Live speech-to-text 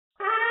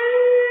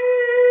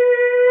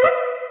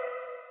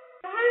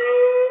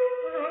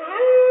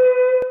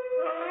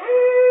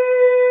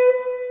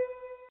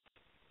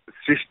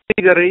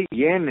சிருஷ்டிகரை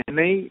ஏன்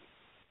நினை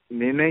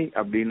நினை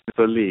அப்படின்னு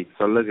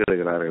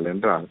சொல்லுகிறார்கள்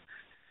என்றால்,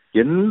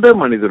 எந்த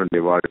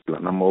மனிதனுடைய வாழ்க்கையில,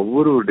 நம்ம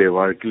ஒவ்வொருவருடைய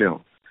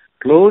வாழ்க்கையிலும்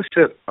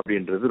க்ளோஷர்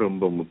அப்படின்றது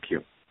ரொம்ப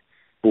முக்கியம்.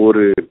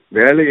 ஒரு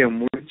வேலையை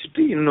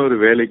முடிச்சுட்டு இன்னொரு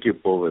வேலைக்கு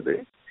போவது,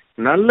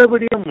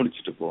 நல்லபடியா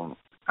முடிச்சுட்டு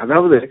போகணும்.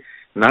 அதாவது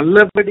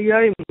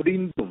நல்லபடியாய்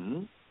முடிந்தும்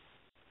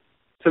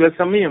சில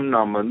சமயம்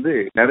நாம்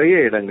நிறைய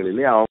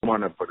இடங்களிலே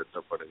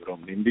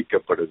அவமானப்படுத்தப்படுகிறோம்,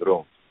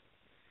 நிந்திக்கப்படுகிறோம்.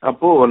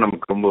 அப்போ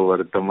நமக்கு ரொம்ப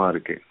வருத்தமா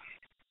இருக்கு,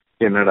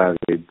 என்னடா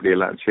இப்படி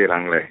எல்லாம்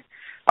செய்யறாங்களே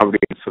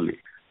அப்படின்னு சொல்லி.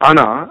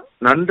 ஆனா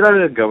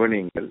நன்றாக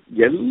கவனியுங்கள்,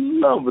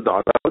 எல்லாம்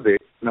அதாவது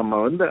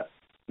நம்ம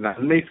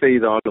நன்மை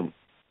செய்தாலும்,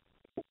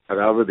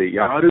 அதாவது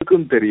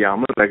யாருக்கும்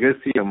தெரியாமல்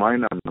ரகசியமாய்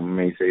நாம்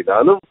நன்மை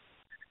செய்தாலும்,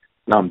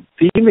 நாம்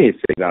தீமை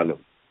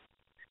செய்தாலும்,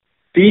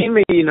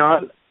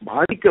 தீமையினால்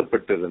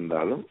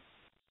பாதிக்கப்பட்டிருந்தாலும்,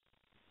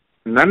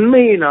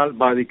 நன்மையினால்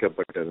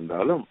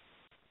பாதிக்கப்பட்டிருந்தாலும்,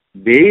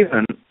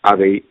 தேவன்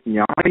அதை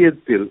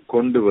நியாயத்தில்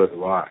கொண்டு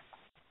வருவார்.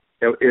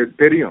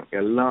 தெரியும்,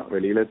 எல்லாம்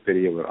வெளியில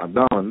தெரிய வரும்.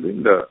 அதான்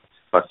இந்த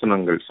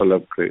வசனங்கள்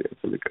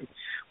சொல்லிக்கிறது.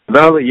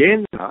 அதாவது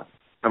ஏன்னா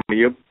நம்ம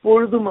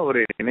எப்பொழுதும்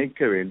அவரை நினைக்க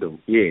வேண்டும்.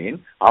 ஏன்?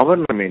 அவர்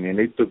நம்மை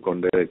நினைத்து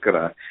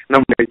கொண்டிருக்கிறார்.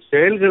 நம்முடைய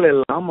செயல்கள்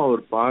எல்லாம்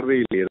அவர்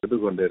பார்வையில் இருந்து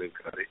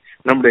கொண்டிருக்கிறது.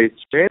 நம்முடைய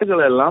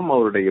செயல்கள் எல்லாம்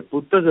அவருடைய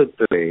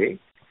புத்தகத்திலே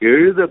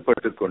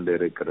எழுதப்பட்டு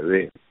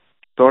கொண்டிருக்கிறது.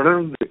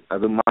 தொடர்ந்து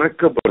அது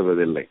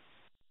மறக்கப்படுவதில்லை.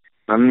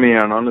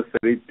 நன்மையானாலும்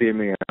சரி,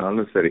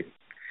 தீமையானாலும் சரி.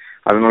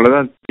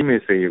 அதனாலதான் தீமை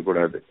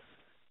செய்யக்கூடாது,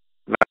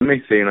 நன்மை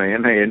செய்யணும்.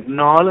 ஏன்னா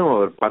என்னாலும்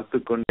அவர் பார்த்து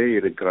கொண்டே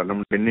இருக்கிறார்.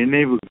 நம்முடைய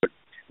நினைவுகள்,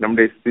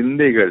 நம்முடைய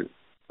சிந்தைகள்,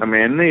 நம்ம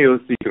என்ன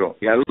யோசிக்கிறோம்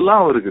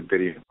எல்லாம் அவருக்கு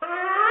தெரியும்.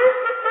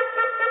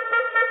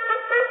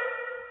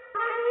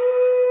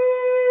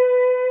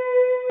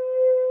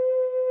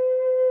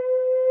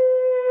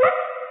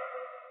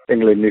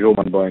 எங்களை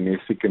மிகவும் அன்பாய்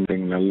நேசிக்கின்ற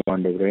நல்ல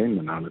ஆண்டவரே,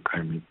 இந்த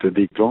நாளுக்காக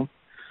துதிக்கிறோம்.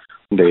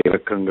 இந்த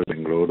இரக்கங்கள்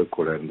எங்களோடு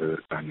கூட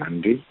இருந்ததற்காக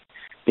நன்றி.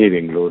 நீர்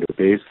எங்களோடு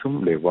பேசும்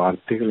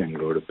வார்த்தைகள்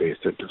எங்களோடு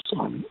பேசட்டும்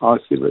சுவாமி.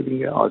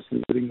 ஆசீர்வதிங்க,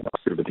 ஆசீர்வதிங்க,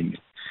 ஆசீர்வதிங்க.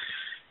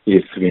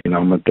 இயேசுவின்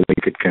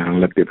நாமத்தில் கேட்க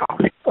நல்ல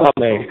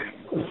பிதாவே.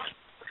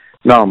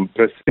 நாம்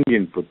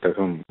பிரசங்கியின்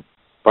புத்தகம்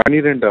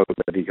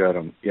 12வது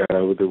அதிகாரம்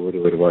யாராவது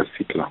ஒருவர்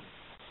வாசிக்கலாம்.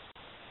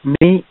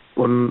 நீ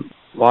உன்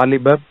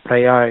வாலிப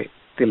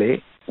பிரயாயத்திலே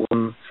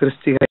உன்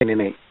சிருஷ்டிகரை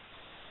நினை.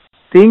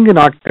 தீங்கு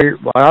நாட்கள்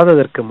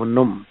வராததற்கு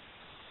முன்னும்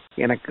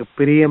எனக்கு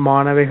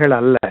பிரியமானவைகள்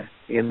அல்ல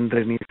என்று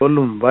நீ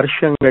சொல்லும்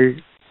வருஷங்கள்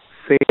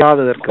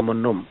செய்யாததற்கு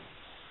முன்னும்,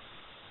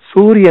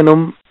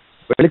 சூரியனும்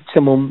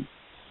வெளிச்சமும்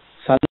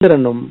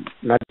சந்திரனும்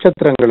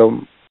நட்சத்திரங்களும்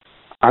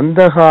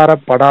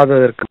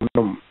அந்தகாரப்படாததற்கு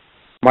முன்னும்,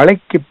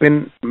 மழைக்கு பின்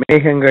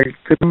மேகங்கள்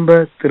திரும்ப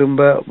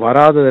திரும்ப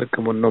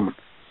வராததற்கு முன்னும்,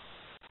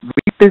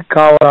 வீட்டு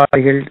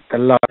காவலாளிகள்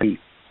தள்ளாடி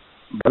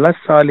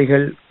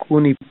பலசாலிகள்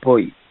கூனி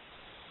போய்,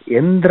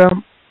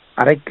 எந்திரம்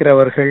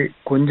அரைக்கிறவர்கள்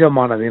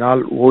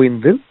கொஞ்சமானதினால்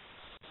ஓய்ந்து,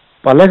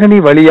 பலகனி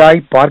வழியாய்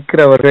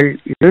பார்க்கிறவர்கள்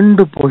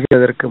இருண்டு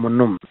போகிறதற்கு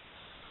முன்னும்,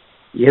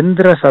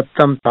 எந்திர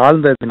சத்தம்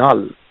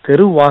தாழ்ந்ததினால்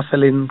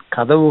தெருவாசலின்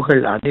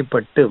கதவுகள்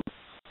அடைப்பட்டு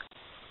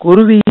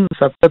குருவியின்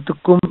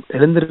சத்தத்துக்கும்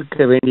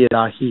எழுந்திருக்க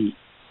வேண்டியதாகி,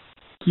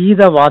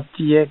 கீத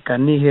வாத்திய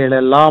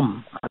கன்னிகைகளெல்லாம்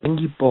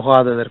அடங்கி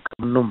போகாததற்கு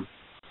முன்னும்,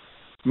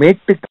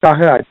 மேட்டுக்காக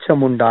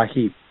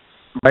அச்சமுண்டாகி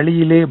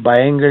வழியிலே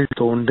பயங்கள்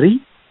தோன்றி,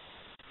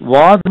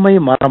 வாதுமை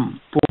மரம்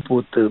பூ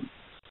பூத்து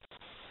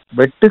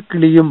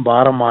வெட்டுக்கிளியும்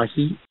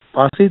பாரமாகி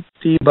பசி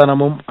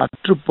தீபனமும்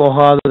அற்று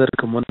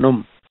போகாததற்கு முன்னும்,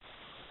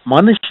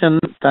 மனுஷன்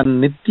தன்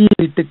நித்திய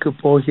வீட்டுக்கு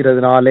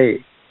போகிறதுனாலே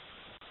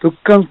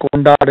துக்கம்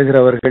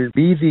கொண்டாடுகிறவர்கள்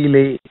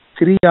வீதியிலே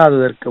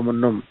திரியாததற்கு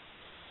முன்னும்,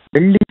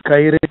 வெள்ளி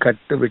கயிறு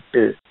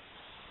கட்டுவிட்டு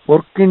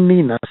பொற்கிண்ணி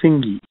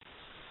நசுங்கி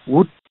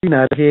ஊற்றின்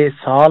அருகே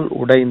சால்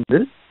உடைந்து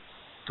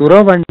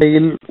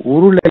துறவண்டையில்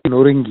உருளை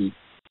நொறுங்கி,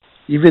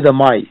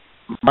 இவ்விதமாய்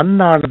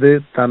மண்ணானது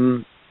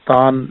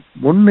தான்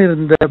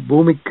முன்னிருந்த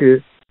பூமிக்கு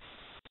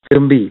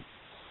திரும்பி,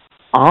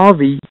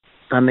 ஆவி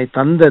தன்னை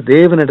தந்த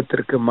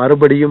தேவனிடத்திற்கு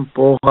மறுபடியும்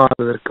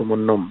போகாததற்கு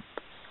முன்னும்,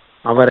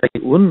 அவரை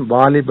உன்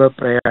வாலிப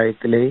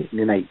பிரயாயத்திலே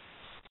நினை.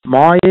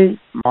 மாயை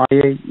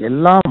மாயை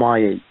எல்லாம்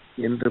மாயை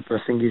என்று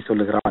பிரசங்கி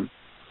சொல்லுகிறான்.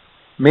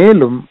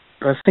 மேலும்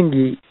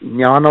பிரசங்கி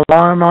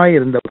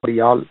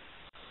ஞானவானாயிருந்தபடியால்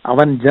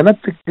அவன்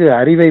ஜனத்துக்கு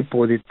அறிவை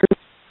போதித்து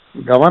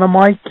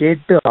கவனமாய்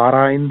கேட்டு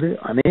ஆராய்ந்து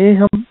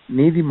அநேகம்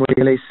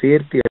நீதிமொழிகளை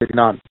சேர்த்து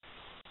எழுதினான்.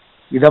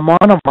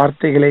 இதமான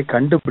வார்த்தைகளை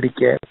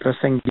கண்டுபிடிக்க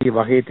பிரசங்கி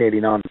வகை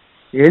தேடினான்.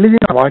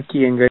 எழுதின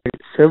வாக்கியங்கள்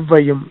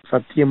செவ்வையும்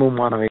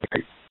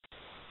சத்தியமுமானவைகள்.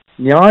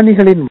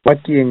 ஞானிகளின்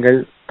வாக்கியங்கள்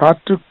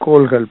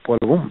காற்றுக்கோள்கள்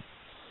போலவும்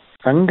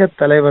சங்க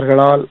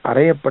தலைவர்களால்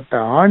அறையப்பட்ட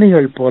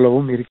ஆணிகள்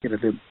போலவும்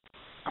இருக்கிறது.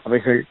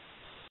 அவைகள்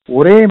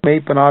ஒரே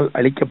மெய்ப்பனால்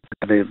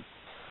அளிக்கப்பட்டது.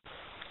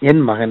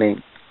 என் மகனே,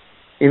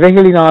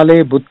 இவைகளினாலே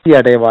புத்தி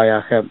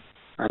அடைவாயாக.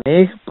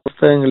 அநேக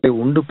புஸ்தகங்களை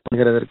உண்டு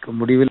பண்ணுகிறதற்கு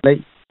முடிவில்லை.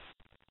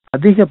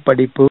 அதிக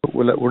படிப்பு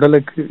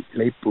உடலுக்கு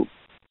இளைப்பு.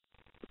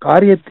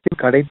 காரியத்தின்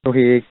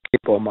கடைத்தொகையை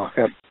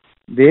கேட்போமாக.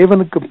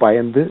 தேவனுக்கு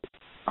பயந்து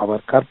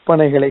அவர்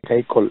கற்பனைகளை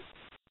கைக்கொள்.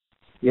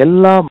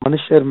 எல்லா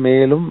மனுஷர்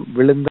மேலும்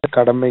விழுந்த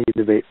கடமை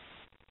இதுவே.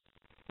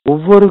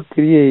 ஒவ்வொரு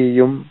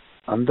கிரியையையும்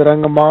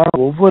அந்தரங்கமான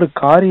ஒவ்வொரு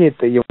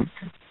காரியத்தையும்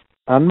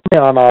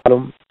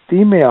நன்மையானாலும்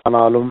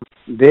தீமையானாலும்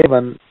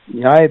தேவன்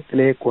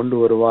நியாயத்திலே கொண்டு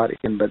வருவார்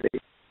என்பதை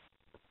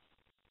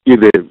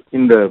இது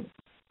இந்த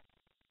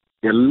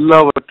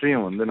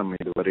எல்லாவற்றையும் நம்ம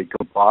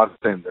இதுவரைக்கும்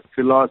பார்த்த இந்த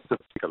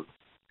பிலாசபிக்கல்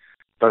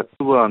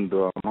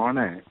தத்துவாந்தமான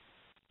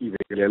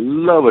இவைகள்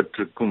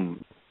எல்லாவற்றுக்கும்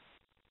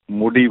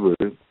முடிவு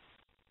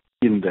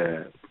இந்த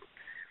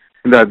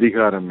இந்த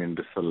அதிகாரம்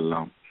என்று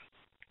சொல்லலாம்.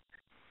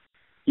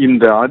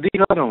 இந்த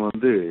அதிகாரம்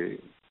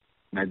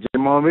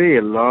நிஜமாவே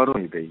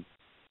எல்லாரும் இதை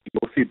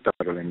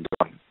யோசித்தார்கள்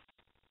என்றால்,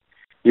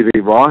 இதை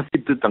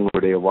வாசித்து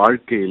தங்களுடைய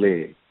வாழ்க்கையிலே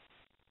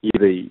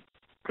இதை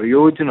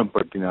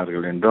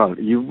பிரயோஜனப்படுத்தினார்கள் என்றால்,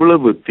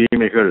 இவ்வளவு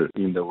தீமைகள்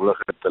இந்த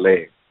உலகத்திலே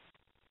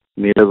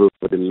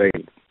நிலவுவதில்லை.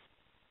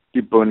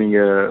 இப்போ நீங்க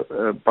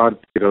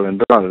பார்த்தீர்கள்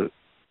என்றால்,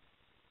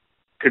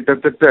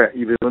 கிட்டத்தட்ட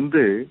இது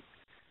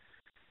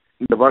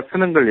இந்த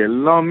வசனங்கள்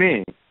எல்லாமே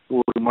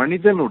ஒரு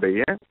மனிதனுடைய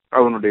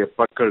அவனுடைய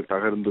பற்கள்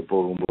தகர்ந்து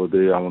போகும்போது,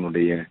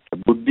 அவனுடைய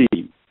புத்தி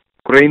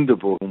குறைந்து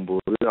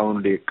போகும்போது,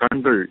 அவனுடைய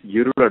கண்கள்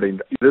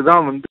இருளடைந்த,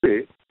 இதுதான்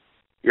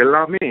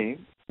எல்லாமே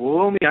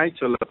ஓமையாய்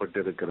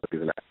சொல்லப்பட்டிருக்கிறது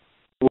இதுல.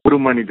 ஒரு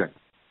மனிதன்.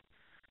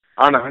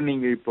 ஆனா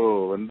நீங்க இப்போ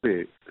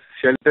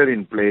ஷெல்டர்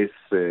இன்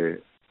பிளேஸ்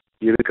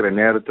இருக்கிற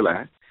நேரத்துல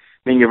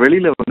நீங்க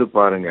வெளியில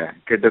பாருங்க,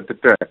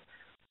 கிட்டத்தட்ட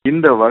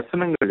இந்த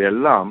வசனங்கள்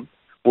எல்லாம்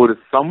ஒரு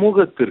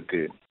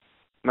சமூகத்திற்கு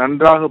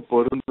நன்றாக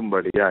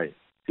பொருந்தும்படியாய்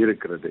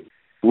இருக்கிறது.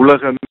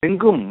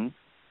 உலகமெங்கும்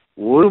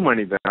ஒரு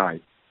மனிதனாய்,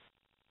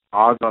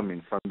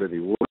 ஆதாமின் சந்ததி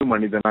ஒரு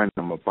மனிதனாய்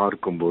நம்ம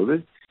பார்க்கும்போது,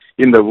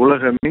 இந்த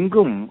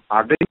உலகமெங்கும்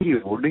அடங்கி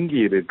ஒடுங்கி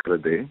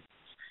இருக்கிறது.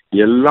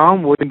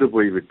 எல்லாம் ஓய்ந்து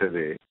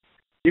போய்விட்டது.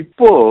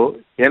 இப்போ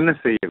என்ன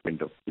செய்ய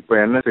வேண்டும்? இப்போ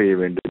என்ன செய்ய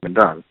வேண்டும்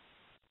என்றால்,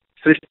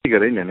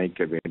 சிருஷ்டிகரை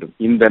நினைக்க வேண்டும்.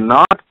 இந்த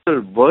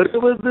நாட்கள்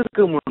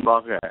வருவதற்கு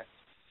முன்பாக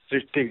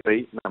சிருஷ்டிகரை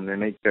நாம்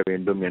நினைக்க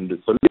வேண்டும் என்று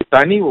சொல்லி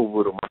தனி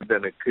ஒவ்வொரு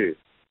மனிதனுக்கு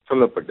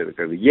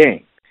சொல்லப்பட்டிருக்கிறது.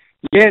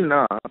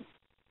 ஏன்னா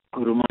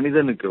ஒரு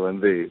மனிதனுக்கு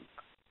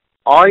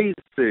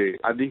ஆயுசு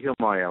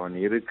அதிகமாய் அவன்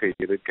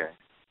இருக்க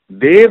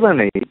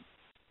தேவனை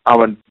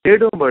அவன்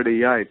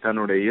தேடும்படியாய்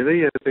தன்னுடைய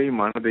இதயத்தை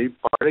மனதை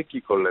பழக்கி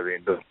கொள்ள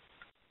வேண்டும்.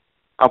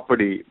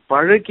 அப்படி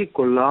பழக்கி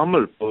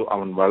கொள்ளாமல்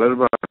அவன்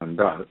வளர்வான்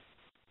என்றால்,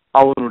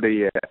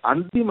 அவனுடைய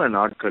அந்திம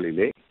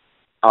நாட்களிலே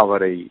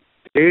அவரை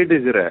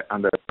தேடுகிற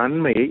அந்த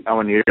தன்மையை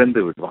அவன்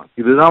இழந்து விடுவான்.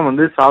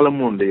 இதுதான்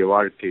சாலமோனுடைய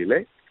வாழ்க்கையிலே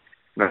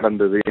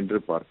நடந்தது என்று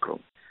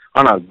பார்க்கிறோம்.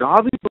 ஆனால்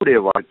தாவீதுடைய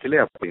வாழ்க்கையிலே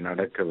அப்படி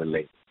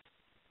நடக்கவில்லை.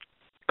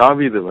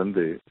 தாவீது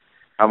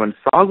அவன்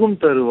சாகும்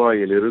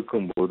தருவாயில்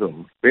இருக்கும் போதும்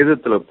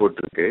வேதத்துல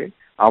போட்டிருக்கு,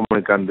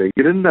 அவனுக்கு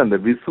அந்த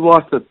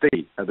விசுவாசத்தை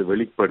அது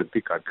வெளிப்படுத்தி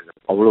காட்டுகிறது.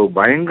 அவ்வளவு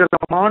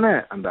பயங்கரமான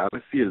அந்த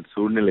அரசியல்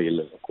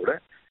சூழ்நிலையில கூட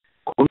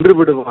கொன்று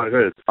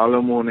விடுவார்கள்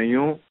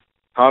சாலமோனையும்,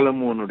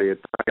 சாலமோனுடைய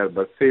தாயார்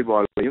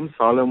பத்சேபாளையும்,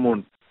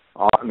 சாலமோன்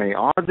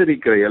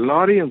ஆதரிக்கிற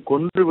எல்லாரையும்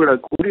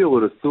கொன்றுவிடக்கூடிய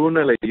ஒரு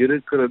சூழ்நிலை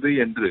இருக்கிறது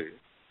என்று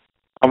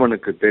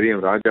அவனுக்கு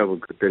தெரியும்,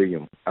 ராஜாவுக்கு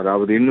தெரியும்.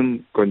 அதாவது இன்னும்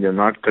கொஞ்சம்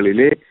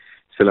நாட்களிலே,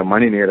 சில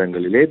மணி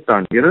நேரங்களிலே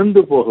தான்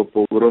இறந்து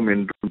போகிறோம்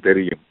என்றும்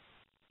தெரியும்.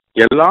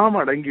 எல்லாம்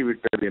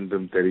அடங்கிவிட்டது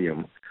என்றும்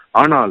தெரியும்.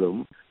 ஆனாலும்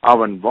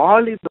அவன்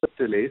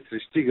வாலிபத்திலே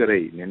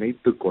சிருஷ்டிகரை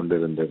நினைத்து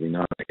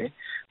கொண்டிருந்ததினாலே,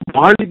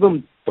 வாலிபம்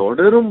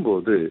தொடரும்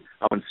போது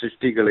அவன்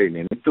சிருஷ்டிகளை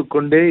நினைத்து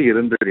கொண்டே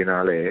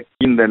இருந்ததினாலே,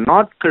 இந்த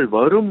நாட்கள்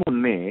வரும்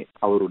முன்னே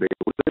அவருடைய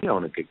உதவி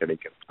அவனுக்கு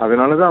கிடைக்கும்.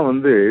 அதனாலதான்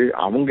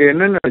அவங்க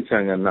என்ன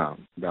நினைச்சாங்கன்னா,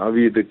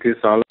 தாவீதுக்கு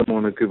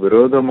சாலமோனுக்கு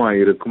விரோதமா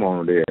இருக்கும்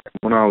அவனுடைய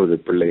மூணாவது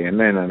பிள்ளை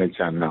என்ன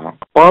நினைச்சான்னா,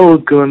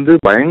 அப்பாவுக்கு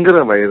பயங்கர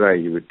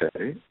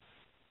வயதாகிவிட்டாரு,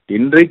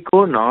 இன்றைக்கோ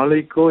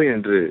நாளைக்கோ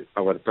என்று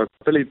அவர்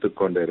தத்தளித்துக்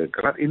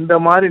கொண்டிருக்கிறார். இந்த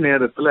மாதிரி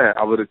நேரத்துல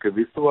அவருக்கு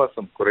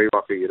விசுவாசம்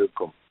குறைவாக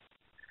இருக்கும்,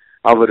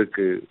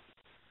 அவருக்கு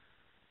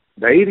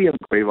தைரியம்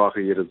குறைவாக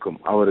இருக்கும்,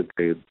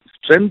 அவருக்கு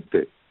ஸ்ட்ரென்த்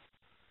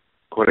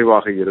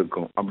குறைவாக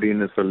இருக்கும்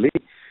அப்படின்னு சொல்லி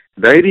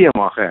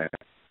தைரியமாக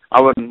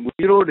அவன்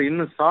உயிரோடு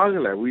இன்னும்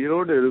சாகல,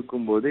 உயிரோடு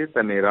இருக்கும் போதே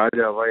தன்னை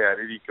ராஜாவாய்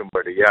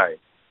அறிவிக்கும்படியாய்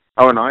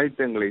அவன்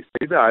ஆயத்தங்களை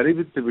செய்து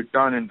அறிவித்து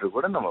விட்டான் என்று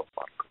கூட நம்ம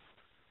பார்க்கிறோம்.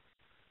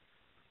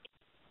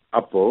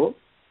 அப்போ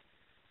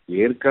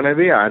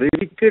ஏற்கனவே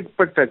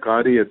அறிவிக்கப்பட்ட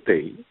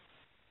காரியத்தை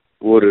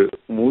ஒரு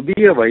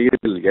முதிய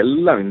வயதில்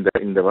எல்லாம்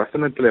இந்த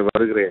வசனத்துல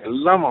வருகிற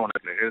எல்லாம்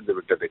அவனுக்கு நிகழ்ந்து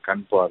விட்டது.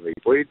 கண் பார்வை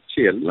போயிடுச்சு,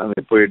 எல்லாமே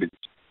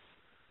போயிடுச்சு.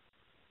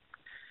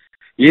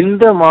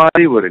 இந்த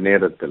மாதிரி ஒரு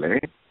நேரத்துல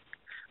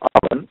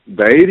அவன்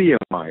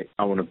தைரியமாய்,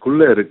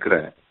 அவனுக்குள்ள இருக்கிற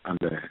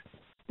அந்த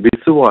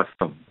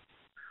விசுவாசம்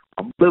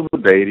அவ்வளவு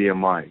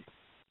தைரியமாய்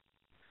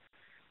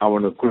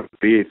அவனுக்குள்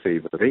கிரியை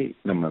செய்வதை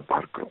நம்ம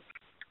பார்க்கிறோம்.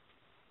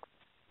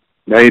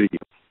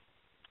 தைரியம்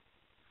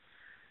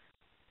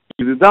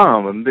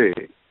இதுதான்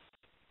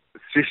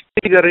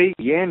சிருஷ்டிகரை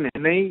ஏன்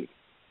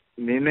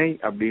நினை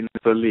அப்படின்னு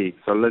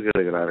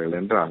சொல்லுகிறார்கள்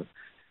என்றால்,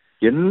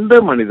 எந்த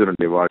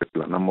மனிதனுடைய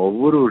வாழ்க்கையில, நம்ம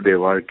ஒவ்வொருடைய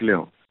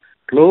வாழ்க்கையிலும்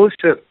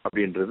க்ளோஷர்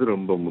அப்படின்றது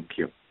ரொம்ப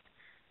முக்கியம்.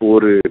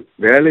 ஒரு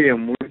வேலையை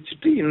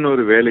முடிச்சுட்டு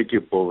இன்னொரு வேலைக்கு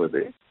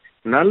போவது,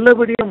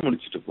 நல்லபடியா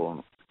முடிச்சுட்டு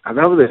போகணும்.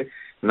 அதாவது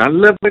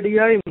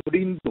நல்லபடியாய்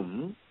முடிந்தும்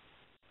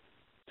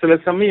சில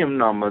சமயம்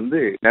நாம்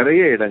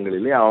நிறைய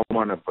இடங்களிலே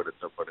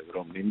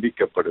அவமானப்படுத்தப்படுகிறோம்,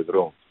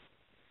 நிந்திக்கப்படுகிறோம்,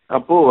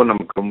 அப்போ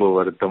நமக்கு ரொம்ப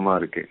வருத்தமா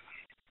இருக்கு,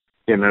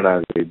 என்னடா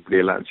இது இப்படி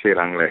எல்லாம்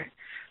செய்யறாங்களே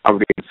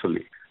அப்படின்னு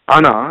சொல்லி.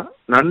 ஆனா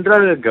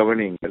நன்றாக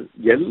கவனியுங்கள்,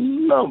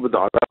 எல்லாம்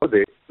அதாவது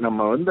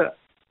நம்ம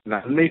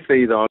நன்மை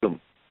செய்தாலும்,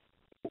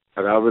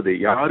 அதாவது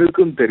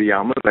யாருக்கும்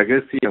தெரியாமல்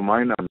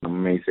ரகசியமாய் நாம்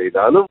நன்மை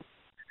செய்தாலும்,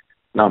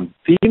 நாம்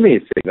தீமை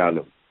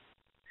செய்தாலும்,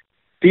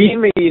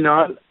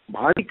 தீமையினால்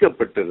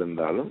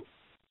பாதிக்கப்பட்டிருந்தாலும்,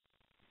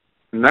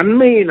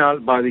 நன்மையினால்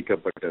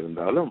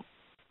பாதிக்கப்பட்டிருந்தாலும்,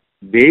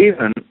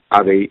 தேவன்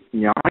அதை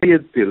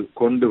நியாயத்தில்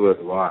கொண்டு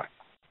வருவார்.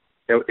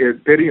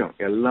 தெரியும்,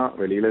 எல்லாம்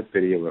வெளியில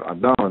தெரிய வரும்.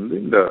 அதான்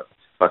இந்த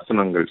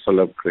வசனங்கள்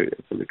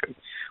சொல்லிக்கிறது.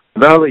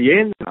 அதாவது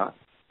ஏன்னா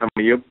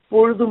நம்ம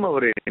எப்பொழுதும்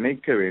அவரை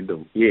நினைக்க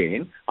வேண்டும்.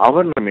 ஏன்?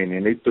 அவர் நம்மை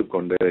நினைத்து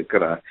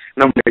கொண்டிருக்கிறார்.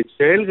 நம்முடைய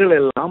செயல்கள்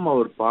எல்லாம்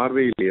அவர்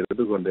பார்வையில்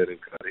இருந்து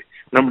கொண்டிருக்கிறது.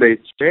 நம்முடைய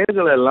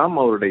செயல்கள் எல்லாம்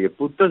அவருடைய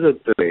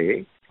புத்தகத்திலே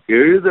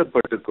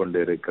எழுதப்பட்டு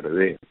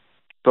கொண்டிருக்கிறது.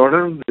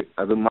 தொடர்ந்து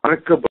அது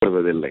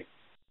மறக்கப்படுவதில்லை.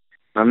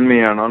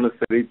 நன்மையானாலும்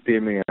சரி,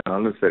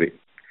 தீமையானாலும் சரி.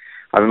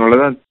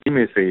 அதனாலதான்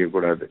தீமை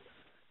செய்யக்கூடாது,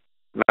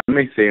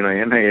 நன்மை செய்யணும்.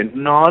 ஏன்னா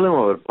என்னாலும்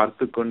அவர்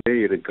பார்த்து கொண்டே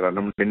இருக்கிறார்.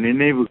 நம்முடைய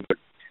நினைவுகள்,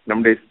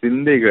 நம்முடைய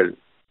சிந்தைகள்,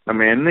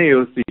 நம்ம என்ன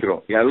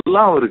யோசிக்கிறோம்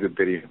எல்லாம் அவருக்கு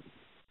தெரியும்.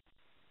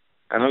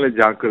 அதனால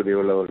ஜாக்கிரதை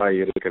உள்ளவர்களாய்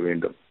இருக்க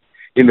வேண்டும்.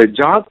 இந்த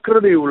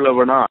ஜாக்கிரதை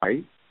உள்ளவனாய்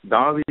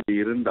தாவீது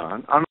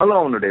இருந்தான். ஆனாலும்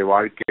அவனுடைய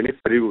வாழ்க்கையிலே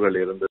சரிவுகள்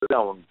இருந்தது.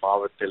 அவன்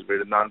பாவத்தில்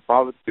விழுந்தான்.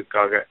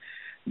 பாவத்திற்காக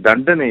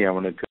தண்டனை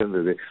அவனுக்கு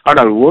இருந்தது.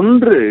 ஆனால்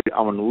ஒன்று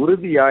அவன்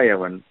உறுதியாய்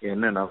அவன்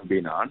என்ன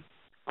நம்பினான்,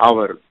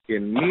 அவர்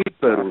என்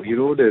மீட்பர்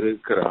உயிரோடு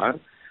இருக்கிறார்,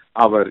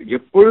 அவர்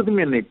எப்பொழுதும்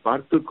என்னை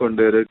பார்த்து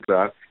கொண்டு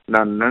இருக்கிறார்,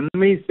 நான்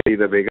நன்மை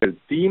செய்தவைகள்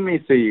தீமை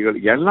செய்கள்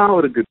எல்லாம்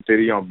அவருக்கு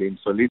தெரியும் அப்படின்னு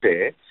சொல்லிட்டு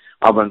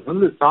அவன்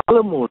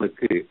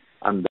சாலமோனுக்கு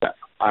அந்த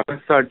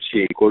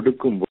அரசாட்சியை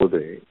கொடுக்கும்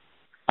போது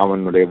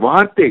அவனுடைய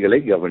வார்த்தைகளை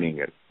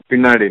கவனிங்கள்.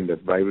 பின்னாடி இந்த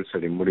பைபிள்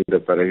ஸ்டடி முடிந்த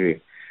பிறகு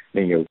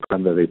நீங்க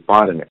உட்கார்ந்ததை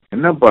பாருங்க.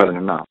 என்ன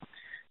பாருங்கன்னா,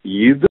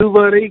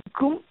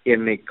 இதுவரைக்கும்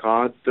என்னை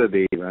காத்த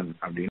தேவன்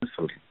அப்படின்னு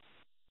சொல்றேன்.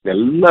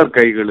 எல்லா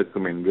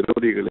கைகளுக்கும், என்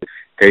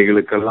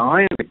கைகளுக்கெல்லாம்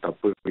என்னை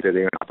தப்பு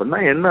தேவன். அப்படின்னா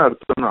என்ன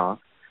அர்த்தம்னா,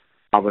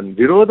 அவன்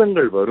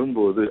விரோதங்கள்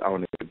வரும்போது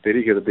அவனுக்கு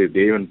தெரிகிறது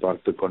தேவன்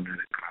பார்த்து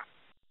கொண்டிருக்கிறார்.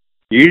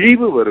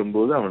 இழிவு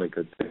வரும்போது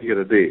அவனுக்கு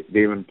தெரிகிறது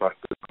தேவன்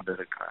பார்த்து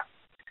கொண்டிருக்கிறார்.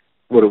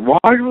 ஒரு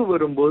வாழ்வு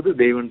வரும்போது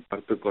தேவன்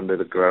பார்த்து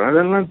கொண்டிருக்கிறார்.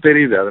 அதெல்லாம்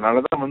தெரியுது.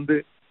 அதனாலதான்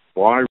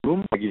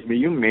வாழ்வும்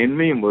மகிமையும்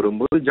மேன்மையும்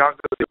வரும்போது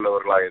ஜாக்கிரதை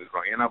உள்ளவர்களா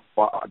இருக்கிறோம். ஏன்னா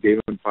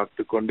தேவன்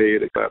பார்த்து கொண்டே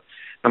இருக்கிறார்.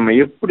 நம்ம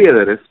எப்படி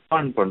அதை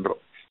ரெஸ்பாண்ட்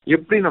பண்றோம்,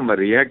 எப்படி நம்ம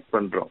ரியாக்ட்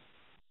பண்றோம்,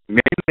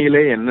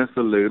 மேன்மையிலே என்ன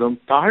சொல்லுகிறோம்,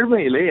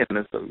 தாழ்மையிலே என்ன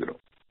சொல்கிறோம்,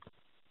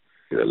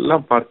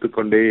 இதெல்லாம் பார்த்து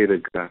கொண்டே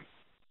இருக்கிறார்.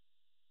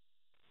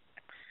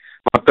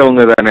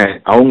 மற்றவங்க தானே,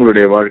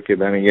 அவங்களுடைய வாழ்க்கை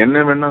தானே,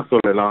 என்ன வேணா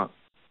சொல்லலாம்.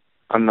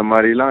 அந்த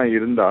மாதிரிலாம்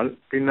இருந்தால்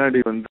பின்னாடி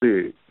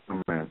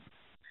நம்ம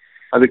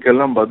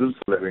அதுக்கெல்லாம் பதில்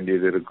சொல்ல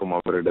வேண்டியது இருக்கும்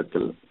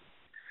அவரிடத்தில்.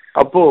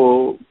 அப்போ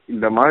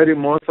இந்த மாதிரி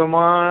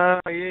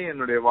மோசமாயே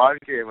என்னுடைய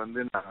வாழ்க்கையை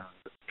நான்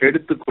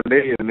கெடுத்து கொண்டே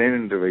இருந்தேன்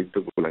என்று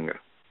வைத்துக் கொள்ளுங்க.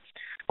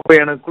 அப்ப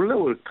எனக்குள்ள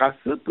ஒரு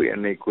கசப்பு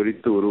என்னை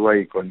குறித்து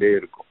உருவாகி கொண்டே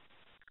இருக்கும்.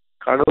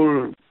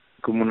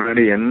 கடவுளுக்கு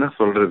முன்னாடி என்ன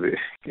சொல்றது,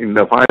 இந்த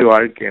மாதிரி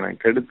வாழ்க்கையை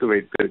நான் கெடுத்து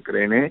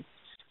வைத்திருக்கிறேனே,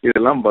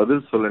 இதெல்லாம்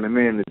பதில்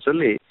சொல்லணுமே என்று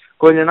சொல்லி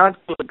கொஞ்ச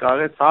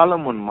நாட்களுக்காக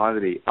சாலமோன்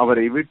மாதிரி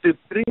அவரை விட்டு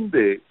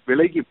பிரிந்து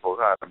விலகி போக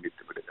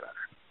ஆரம்பித்து விடுகிறார்.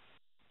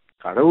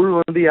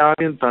 கடவுள்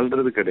யாரையும்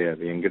தள்ளுறது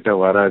கிடையாது, என்கிட்ட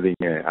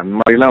வராதிங்க அந்த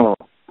மாதிரிலாம்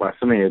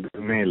வசனம்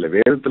எதுவுமே இல்லை.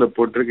 வேதத்துல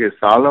போட்டிருக்க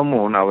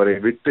சாலமோன் அவரை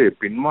விட்டு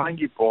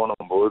பின்வாங்கி போன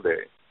போது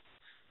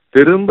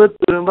திரும்ப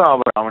திரும்ப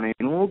அவர் அவனை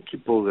நோக்கி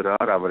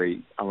போகிறார்,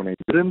 அவனை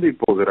விரும்பி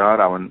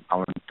போகிறார்,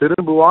 அவன்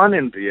திரும்புவான்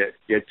என்று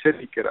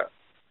எச்சரிக்கிறார்.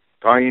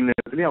 தாயின்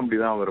இடத்துலயும்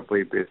அப்படிதான் அவர்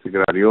போய்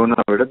பேசுகிறார்,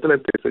 யோனாவிடத்துல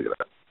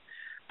பேசுகிறார்.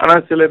 ஆனா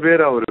சில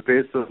பேர் அவர்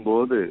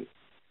பேசும்போது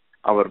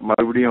அவர்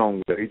மறுபடியும்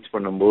அவங்க ரீச்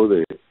பண்ணும்போது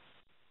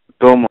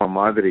தோமா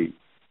மாதிரி,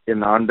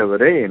 என்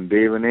ஆண்டவரே, என்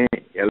தேவனே,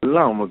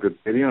 எல்லாம் உமக்கு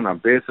தெரியும்,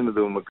 நான் பேசுனது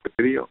உமக்கு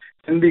தெரியும்,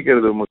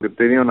 சிந்திக்கிறது உமக்கு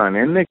தெரியும்,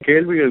 நான் என்ன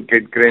கேள்விகள்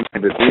கேட்கிறேன்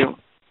என்று தெரியும்,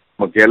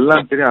 உமக்கு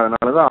எல்லாம் தெரியும்.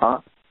 அதனாலதான்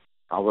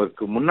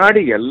அவருக்கு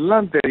முன்னாடி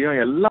எல்லாம் தெரியும்,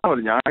 எல்லாம்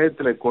அவர்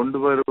நியாயத்துல கொண்டு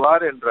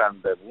வருவார் என்ற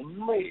அந்த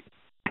உண்மை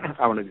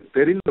அவனுக்கு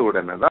தெரிந்த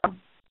உடனே தான்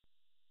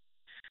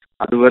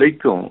அது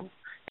வரைக்கும்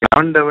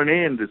ஆண்டவனே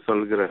என்று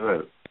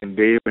சொல்கிறவர் என்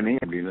தேவனே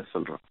அப்படின்னு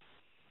சொல்றான்.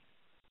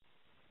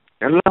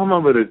 எல்லாம்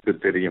அவருக்கு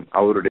தெரியும்.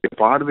 அவருடைய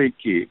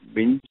பார்வைக்கு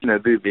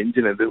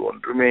வெஞ்சினது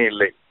ஒன்றுமே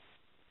இல்லை.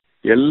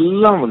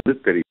 எல்லாம்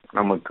தெரியும்.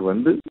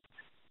 நமக்கு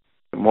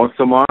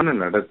மோசமான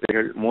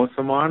நடத்தைகள்,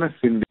 மோசமான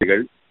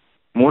சிந்தைகள்,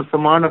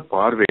 மோசமான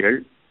பார்வைகள்,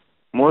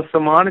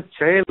 மோசமான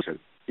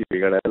செயல்கள்,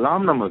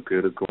 இவைகளெல்லாம் நமக்கு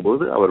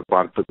இருக்கும்போது அவர்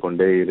பார்த்து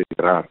கொண்டே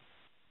இருக்கிறார்.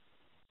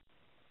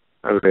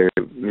 அவருடைய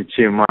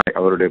நிச்சயமாய்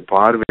அவருடைய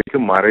பார்வைக்கு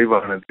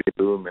மறைவானது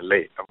எதுவும் இல்லை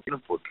அப்படின்னு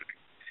போட்டிருக்கு.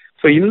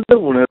 ஸோ இந்த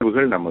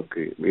உணர்வுகள்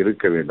நமக்கு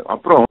இருக்க வேண்டும்.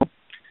 அப்புறம்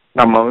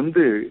நம்ம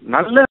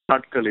நல்ல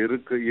நாட்கள்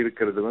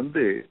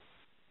இருக்கிறது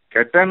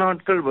கெட்ட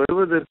நாட்கள்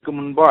வருவதற்கு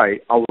முன்பாய்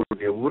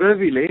அவருடைய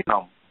உறவிலே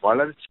நாம்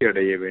வளர்ச்சி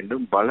அடைய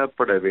வேண்டும்,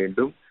 பலப்பட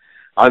வேண்டும்,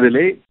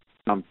 அதிலே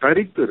நாம்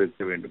தரித்து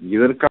இருக்க வேண்டும்.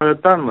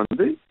 இதற்காகத்தான்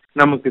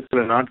நமக்கு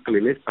சில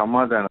நாட்களிலே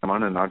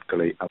சமாதானமான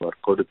நாட்களை அவர்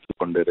கொடுத்து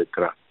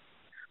கொண்டிருக்கிறார்.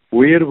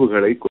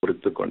 உயர்வுகளை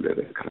கொடுத்து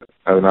கொண்டிருக்கிறது.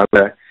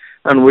 அதனால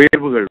நான்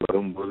உயர்வுகள்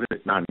வரும்போது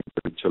நான்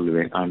இப்படி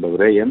சொல்லுவேன்,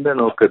 ஆண்டவரே, எந்த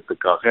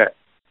நோக்கத்துக்காக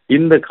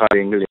இந்த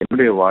காரியங்கள்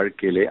என்னுடைய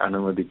வாழ்க்கையிலே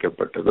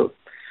அனுமதிக்கப்பட்டதோ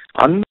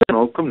அந்த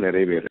நோக்கம்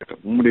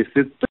நிறைவேறட்டும், உம்முடைய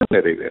சித்தம்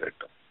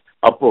நிறைவேறட்டும்.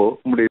 அப்போ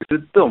உம்முடைய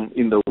சித்தம்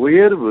இந்த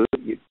உயர்வு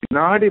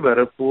பின்னாடி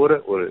வரப்போற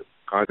ஒரு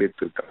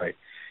காரியத்திற்காக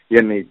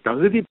என்னை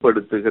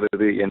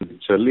தகுதிப்படுத்துகிறது என்று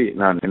சொல்லி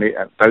நான்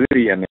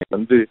தகுதி என்னை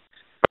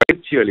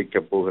பயிற்சி அளிக்க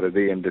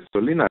போகிறது என்று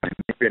சொல்லி நான்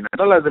நினைப்பேன்.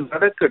 ஆனால் அது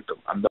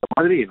நடக்கட்டும், அந்த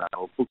மாதிரி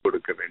நான் ஒப்புக்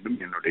கொடுக்க வேண்டும்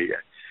என்னுடைய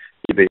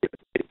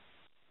இதயத்தை.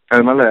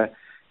 அதனால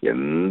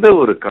எந்த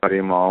ஒரு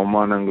காரியம்,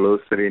 அவமானங்களோ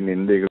சரி,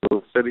 நிந்தைகளோ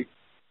சரி,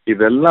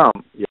 இதெல்லாம்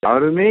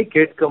யாருமே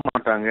கேட்க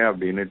மாட்டாங்க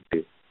அப்படின்னுட்டு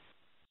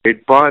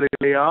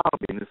கேட்பார்களையா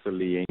அப்படின்னு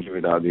சொல்லி ஏங்கி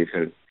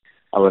விடாதீர்கள்.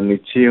 அவர்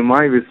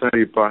நிச்சயமாய்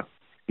விசாரிப்பார்,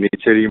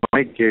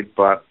 நிச்சயமாய்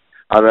கேட்பார்.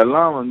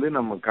 அதெல்லாம்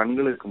நம்ம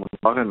கண்களுக்கு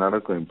முன்பாக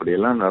நடக்கும்.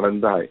 இப்படியெல்லாம்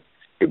நடந்தாய்,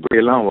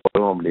 இப்படியெல்லாம்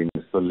வரும்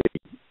அப்படின்னு சொல்லி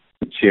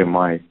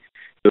நிச்சயமாய்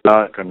எல்லா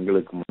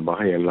கண்களுக்கு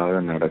முன்பாக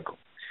எல்லாரும்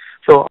நடக்கும்.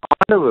 சோ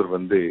ஆண்டவர்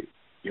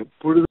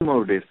எப்பொழுதும்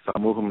அவருடைய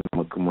சமூகம்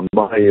நமக்கு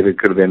முன்பாக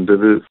இருக்கிறது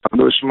என்றது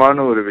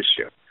சந்தோஷமான ஒரு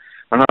விஷயம்.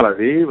 ஆனால்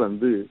அதே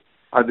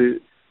அது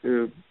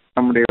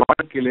நம்முடைய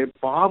வாழ்க்கையிலே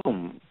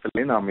பாவம்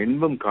நாம்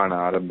இன்பம் காண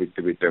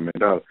ஆரம்பித்து விட்டோம்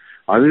என்றால்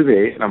அதுவே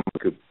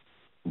நமக்கு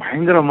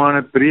பயங்கரமான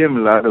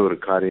பிரியமில்லாத ஒரு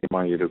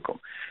காரியமா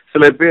இருக்கும்.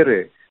 சில பேரு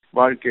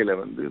வாழ்க்கையில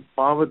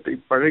பாவத்தை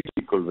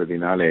பழகிக்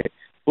கொள்வதனாலே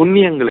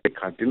புண்ணியங்களை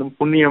காட்டிலும்,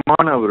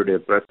 புண்ணியமான அவருடைய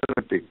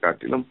பிரசன்னத்தை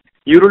காட்டிலும்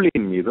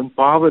இருளின் மீதும்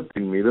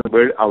பாவத்தின் மீதும்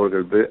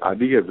அவர்கள்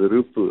அதிக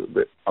வெறுப்பு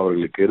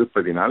அவர்களுக்கு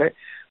இருப்பதினாலே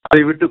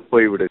அதை விட்டு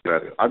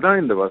போய்விடுகிறார்கள்.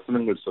 அதான் இந்த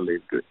வசனங்கள்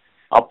சொல்லியிருக்கு.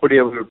 அப்படி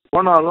அவர்கள்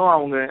போனாலும்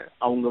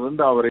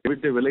அவங்க அவரை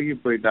விட்டு விலகி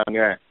போயிட்டாங்க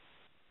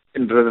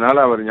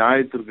என்றதுனால அவர்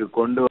நியாயத்திற்கு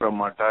கொண்டு வர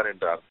மாட்டார்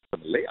என்ற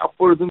அர்த்தம் இல்லை.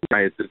 அப்பொழுதும்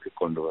நியாயத்திற்கு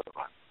கொண்டு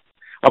வருவார்.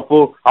 அப்போ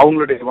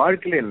அவங்களுடைய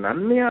வாழ்க்கையில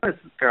நன்மையான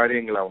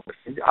காரியங்களை அவங்க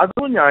செஞ்சு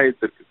அதுவும்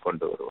நியாயத்திற்கு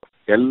கொண்டு வருவார்.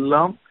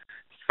 எல்லாம்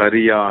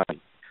சரியாய்.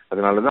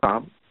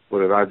 அதனாலதான்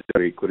ஒரு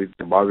ராஜாவை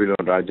குறித்து,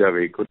 பாபிலோன்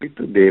ராஜாவை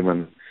குறித்து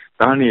தேவன்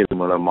தானியேல்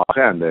மூலமாக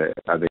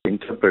அதை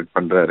இன்டர்பிரேட்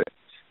பண்றாரு.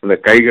 அந்த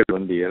கைகள்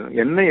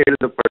என்ன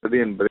எழுதப்பட்டது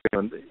என்பதை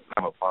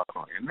நம்ம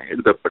பார்க்கணும். என்ன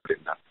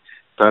எழுதப்பட்டிருந்தா,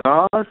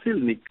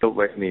 தராசில்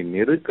நீ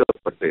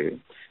நெருக்கப்பட்டு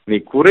நீ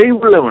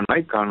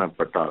குறைவுள்ளவனாய்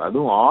காணப்பட்டால்,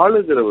 அதுவும்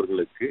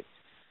ஆளுகிறவர்களுக்கு,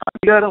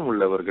 அதிகாரம்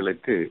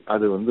உள்ளவர்களுக்கு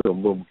அது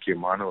ரொம்ப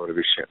முக்கியமான ஒரு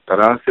விஷயம்.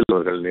 தராசில்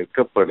அவர்கள்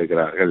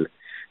நிற்கப்படுகிறார்கள்,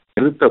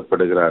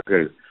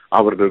 நிறுத்தப்படுகிறார்கள்,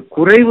 அவர்கள்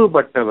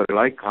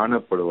குறைவுபட்டவர்களாய்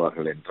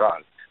காணப்படுவார்கள்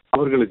என்றால்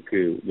அவர்களுக்கு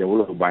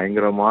எவ்வளவு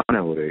பயங்கரமான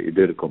ஒரு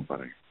இது இருக்கும்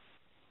பாருங்க.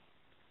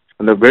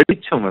 அந்த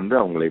வெளிச்சம்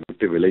அவங்களை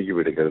விட்டு விலகி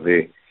விடுகிறது.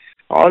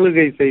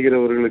 ஆளுகை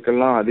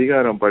செய்கிறவர்களுக்கெல்லாம்,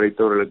 அதிகாரம்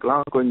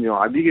படைத்தவர்களுக்கெல்லாம் கொஞ்சம்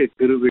அதிக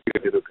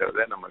கிருபைகள்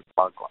இருக்கிறத நம்ம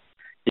பார்க்கலாம்.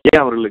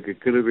 ஏன் அவர்களுக்கு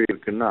கிருபை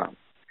இருக்குன்னா,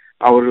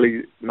 அவர்களை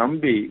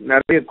நம்பி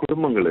நிறைய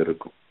குடும்பங்கள்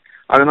இருக்கும்.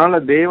 அதனால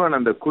தேவன்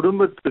அந்த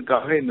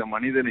குடும்பத்துக்காக இந்த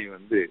மனிதனை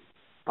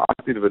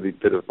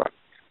ஆசீர்வதித்திருப்பார்.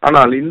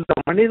 ஆனால் இந்த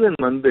மனிதன்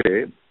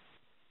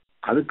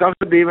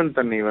அதுக்காக தேவன்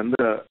தன்னை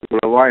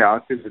உளவாய்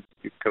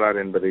ஆசீர்வதிக்கிறார்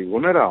என்பதை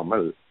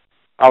உணராமல்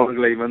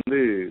அவர்களை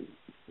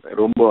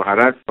ரொம்ப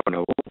ஹராஸ்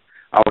பண்ணவும்,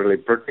 அவர்களை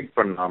ப்ரொடெக்ட்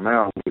பண்ணாம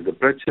அவங்களுக்கு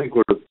பிரச்சனை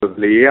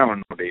கொடுப்பதிலேயே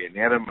அவனுடைய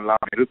நேரம்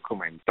எல்லாம்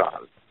இருக்கும்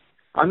என்றால்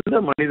அந்த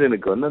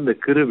மனிதனுக்கு அந்த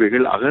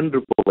கிருபைகள் அகன்று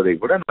போவதை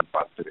கூட நான்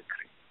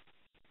பார்த்திருக்கிறேன்.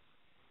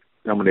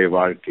 நம்முடைய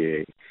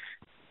வாழ்க்கையை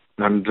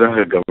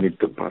நன்றாக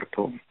கவனித்து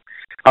பார்த்தோம்.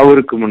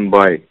 அவருக்கு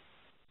முன்பாய்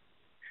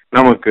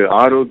நமக்கு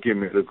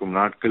ஆரோக்கியம் இருக்கும்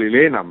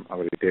நாட்களிலே நாம்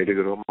அவரை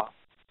தேடுகிறோமா?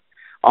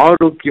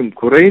 ஆரோக்கியம்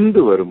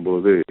குறைந்து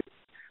வரும்போது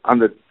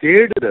அந்த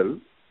தேடுதல்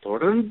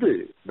தொடர்ந்து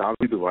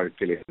தாவீது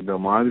வாழ்க்கையில இந்த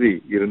மாதிரி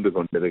இருந்து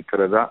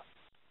கொண்டிருக்கிறதா?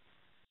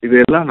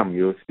 இதெல்லாம் நாம்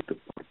யோசித்து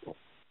பார்ப்போம்.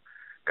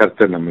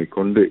 கர்த்தர் நம்மை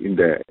கொண்டு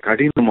இந்த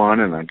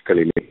கடினமான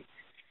நாட்களிலே,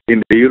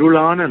 இந்த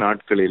இருளான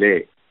நாட்களிலே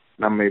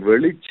நம்மை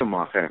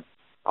வெளிச்சமாக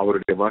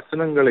அவருடைய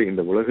வசனங்களை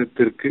இந்த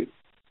உலகத்திற்கு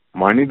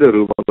மனித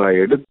ரூபங்களாய்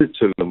எடுத்து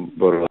சொல்லும்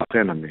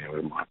பொருளாக நம்மை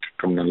அவர்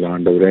மாற்றட்டும். நல்ல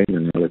ஆண்டவரே,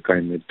 இந்த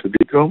நாளுக்காய்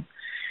துதிக்கிறோம்.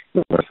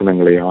 இந்த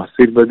வசனங்களை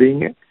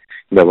ஆசீர்வதிங்க.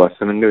 இந்த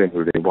வசனங்கள்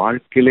எங்களுடைய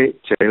வாழ்க்கையிலே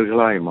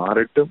செயல்களாய்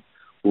மாறட்டும்,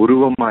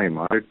 உருவமாய்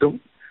மாறட்டும்.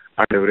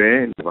 ஆண்டவரே,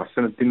 இந்த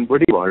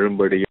வசனத்தின்படி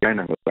வாழும்படியாய்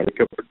நாங்கள்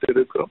அழைக்கப்பட்டு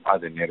இருக்கிறோம்.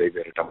 அது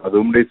நிறைவேறட்டும். அது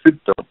உம்முடைய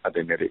சித்தம், அது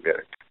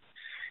நிறைவேறட்டும்.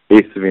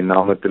 இயேசுவின்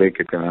நாமத்திலே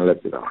கேட்க நல்ல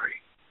பிதாவே,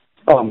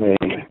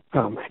 ஆமென்.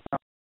 ஆமென்.